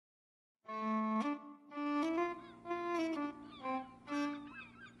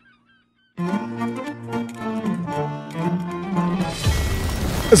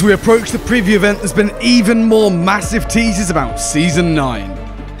As we approach the preview event, there's been even more massive teases about Season 9.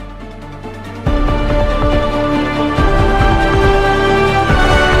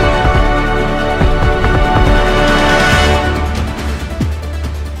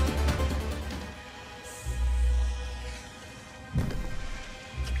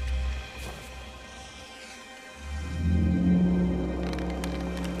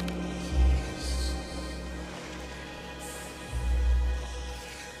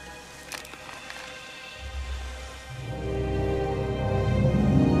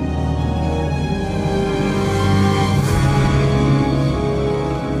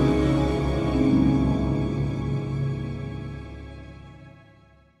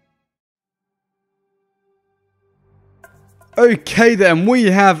 Okay then, we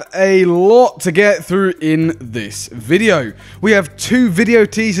have a lot to get through in this video. We have 2 video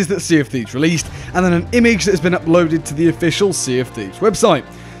teasers that Sea of Thieves released, and then an image that has been uploaded to the official Sea of Thieves website.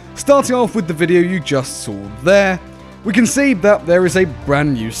 Starting off with the video you just saw there, we can see that there is a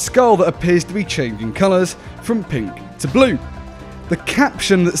brand new skull that appears to be changing colours from pink to blue. The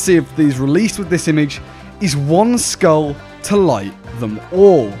caption that Sea of Thieves released with this image is "one skull to light them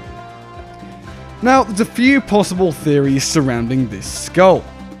all." Now, there's a few possible theories surrounding this skull.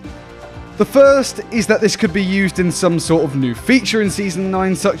 The first is that this could be used in some sort of new feature in Season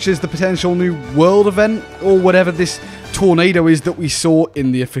 9, such as the potential new world event, or whatever this tornado is that we saw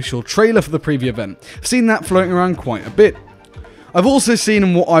in the official trailer for the preview event. I've seen that floating around quite a bit. I've also seen,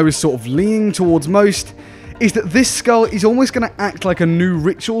 and what I was sort of leaning towards most, is that this skull is almost going to act like a new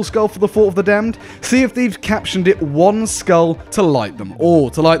ritual skull for the Fort of the Damned. Sea of Thieves captioned it "one skull to light them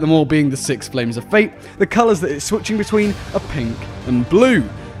all," being the 6 flames of fate. The colours that it's switching between are pink and blue.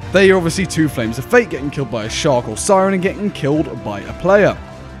 They are obviously 2 flames of fate, getting killed by a shark or siren and getting killed by a player.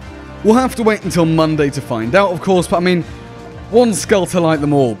 We'll have to wait until Monday to find out, of course, but I mean, 1 skull to light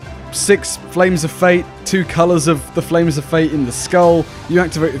them all. 6 flames of fate, 2 colours of the flames of fate in the skull. You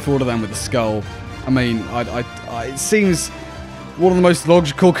activate the Fort of the Damned with the skull. I mean, it seems one of the most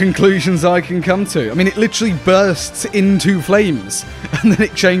logical conclusions I can come to. I mean, it literally bursts into flames, and then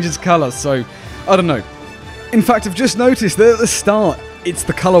it changes colour, so, I don't know. In fact, I've just noticed that at the start, it's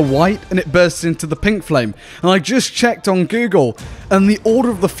the colour white, and it bursts into the pink flame. And I just checked on Google, and the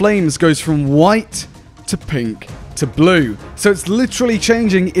order of the flames goes from white to pink to blue. So it's literally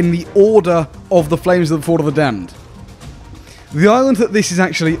changing in the order of the flames of the Fort of the Damned. The island that this is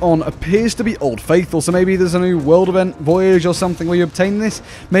actually on appears to be Old Faithful, so maybe there's a new world event, voyage or something where you obtain this.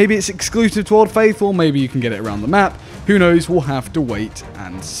 Maybe it's exclusive to Old Faithful, maybe you can get it around the map. Who knows, we'll have to wait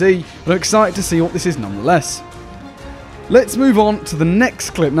and see. But I'm excited to see what this is nonetheless. Let's move on to the next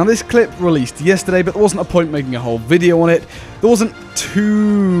clip. Now this clip released yesterday, but there wasn't a point making a whole video on it. There wasn't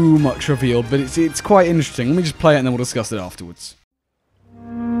too much revealed, but it's quite interesting. Let me just play it and then we'll discuss it afterwards.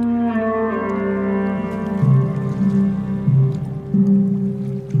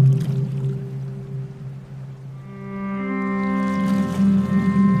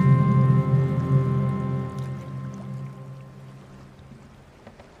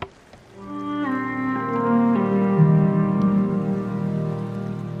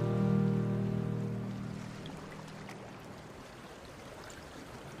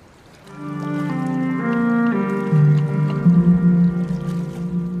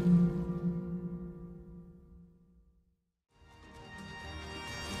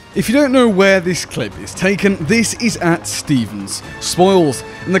 If you don't know where this clip is taken, this is at Stevens Spoils,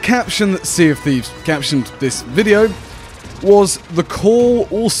 and the caption that Sea of Thieves captioned this video was "The call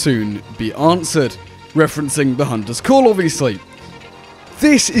will soon be answered," referencing the Hunter's Call obviously.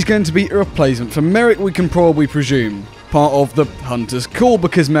 This is going to be a replacement for Merrick, we can probably presume, part of the Hunter's Call,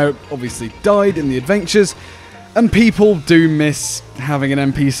 because Merrick obviously died in the adventures, and people do miss having an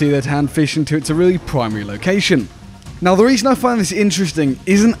NPC that hand fish into its a really primary location. Now, the reason I find this interesting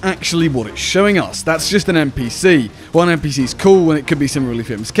isn't actually what it's showing us. That's just an NPC. Well, an NPC's cool, and it could be some really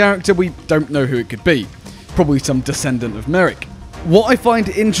famous character. We don't know who it could be. Probably some descendant of Merrick. What I find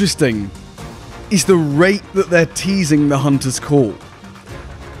interesting is the rate that they're teasing the Hunter's Call.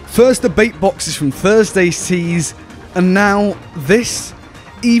 First the bait boxes from Thursday's tease, and now this.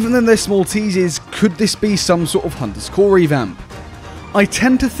 Even though they're small teases, could this be some sort of Hunter's Call revamp? I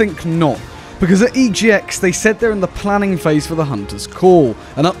tend to think not. Because at EGX, they said they're in the planning phase for the Hunter's Call,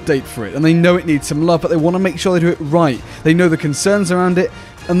 an update for it, and they know it needs some love, but they want to make sure they do it right. They know the concerns around it,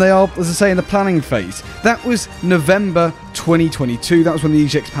 and they are, as I say, in the planning phase. That was November 2022, that was when the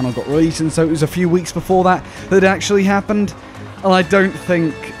EGX panel got released, and so it was a few weeks before that it actually happened, and I don't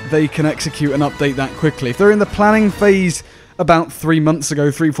think they can execute an update that quickly. If they're in the planning phase about 3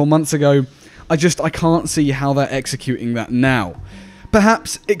 4 months ago, I can't see how they're executing that now.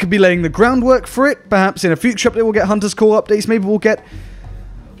 Perhaps it could be laying the groundwork for it. Perhaps in a future update we'll get Hunter's Call updates. Maybe we'll get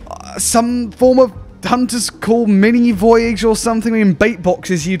some form of Hunter's Call mini voyage or something. I mean, bait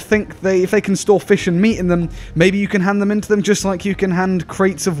boxes, you'd think if they can store fish and meat in them, maybe you can hand them into them just like you can hand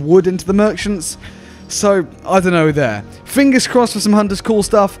crates of wood into the merchants. So, I don't know there. Fingers crossed for some Hunter's Call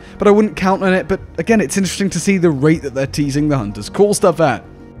stuff, but I wouldn't count on it. But again, it's interesting to see the rate that they're teasing the Hunter's Call stuff at.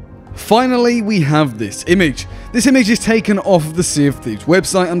 Finally, we have this image. This image is taken off of the Sea of Thieves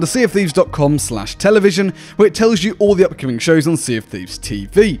website under seaofthieves.com/television, where it tells you all the upcoming shows on Sea of Thieves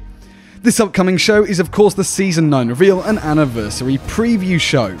TV. This upcoming show is of course the Season 9 reveal and anniversary preview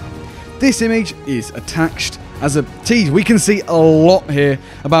show. This image is attached as a tease. We can see a lot here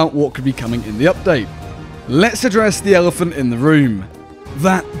about what could be coming in the update. Let's address the elephant in the room.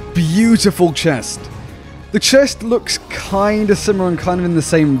 That beautiful chest. The chest looks kinda similar and kind of in the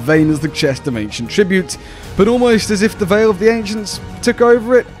same vein as the chest of Ancient Tribute, but almost as if the Veil of the Ancients took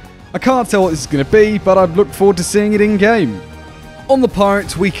over it. I can't tell what this is going to be, but I'd look forward to seeing it in game. On the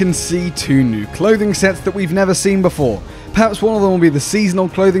Pirates, we can see 2 new clothing sets that we've never seen before. Perhaps one of them will be the seasonal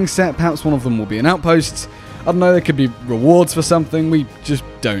clothing set, perhaps one of them will be an outpost. I don't know, there could be rewards for something, we just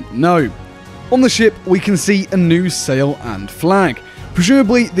don't know. On the ship, we can see a new sail and flag.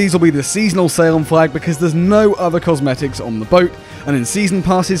 Presumably, these will be the seasonal sail and flag because there's no other cosmetics on the boat, and in season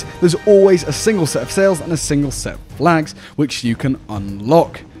passes, there's always a single set of sails and a single set of flags, which you can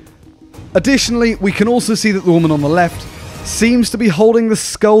unlock. Additionally, we can also see that the woman on the left seems to be holding the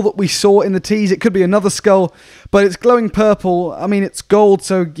skull that we saw in the tease. It could be another skull, but it's glowing purple. I mean, it's gold,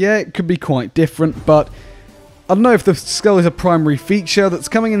 so yeah, it could be quite different, but I don't know if the skull is a primary feature that's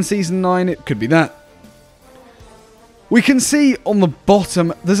coming in Season 9, it could be that. We can see on the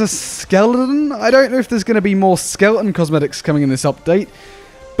bottom, there's a skeleton. I don't know if there's going to be more skeleton cosmetics coming in this update,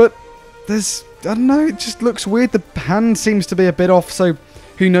 but there's, I don't know, it just looks weird. The hand seems to be a bit off, so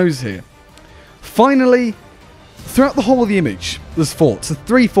who knows here. Finally, throughout the whole of the image, there's forts. There's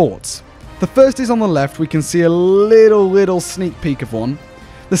 3 forts. The first is on the left. We can see a little sneak peek of one.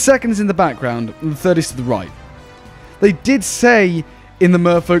 The second is in the background, and the third is to the right. They did say in the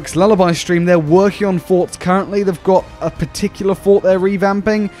Merfolk's Lullaby stream they're working on forts currently. They've got a particular fort they're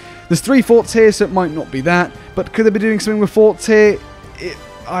revamping. There's 3 forts here, so it might not be that. But could they be doing something with forts here?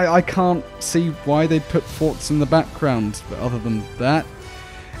 I can't see why they'd put forts in the background, but other than that.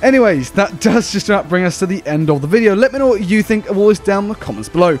 Anyways, that does just about bring us to the end of the video. Let me know what you think of all this down in the comments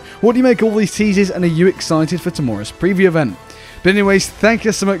below. What do you make of all these teases, and are you excited for tomorrow's preview event? But anyways, thank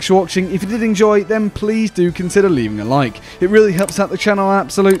you so much for watching. If you did enjoy, then please do consider leaving a like. It really helps out the channel an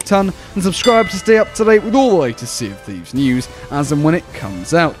absolute ton. And subscribe to stay up to date with all the latest Sea of Thieves news as and when it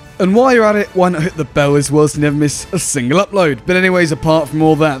comes out. And while you're at it, why not hit the bell as well so you never miss a single upload. But anyways, apart from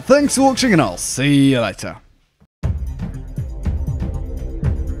all that, thanks for watching and I'll see you later.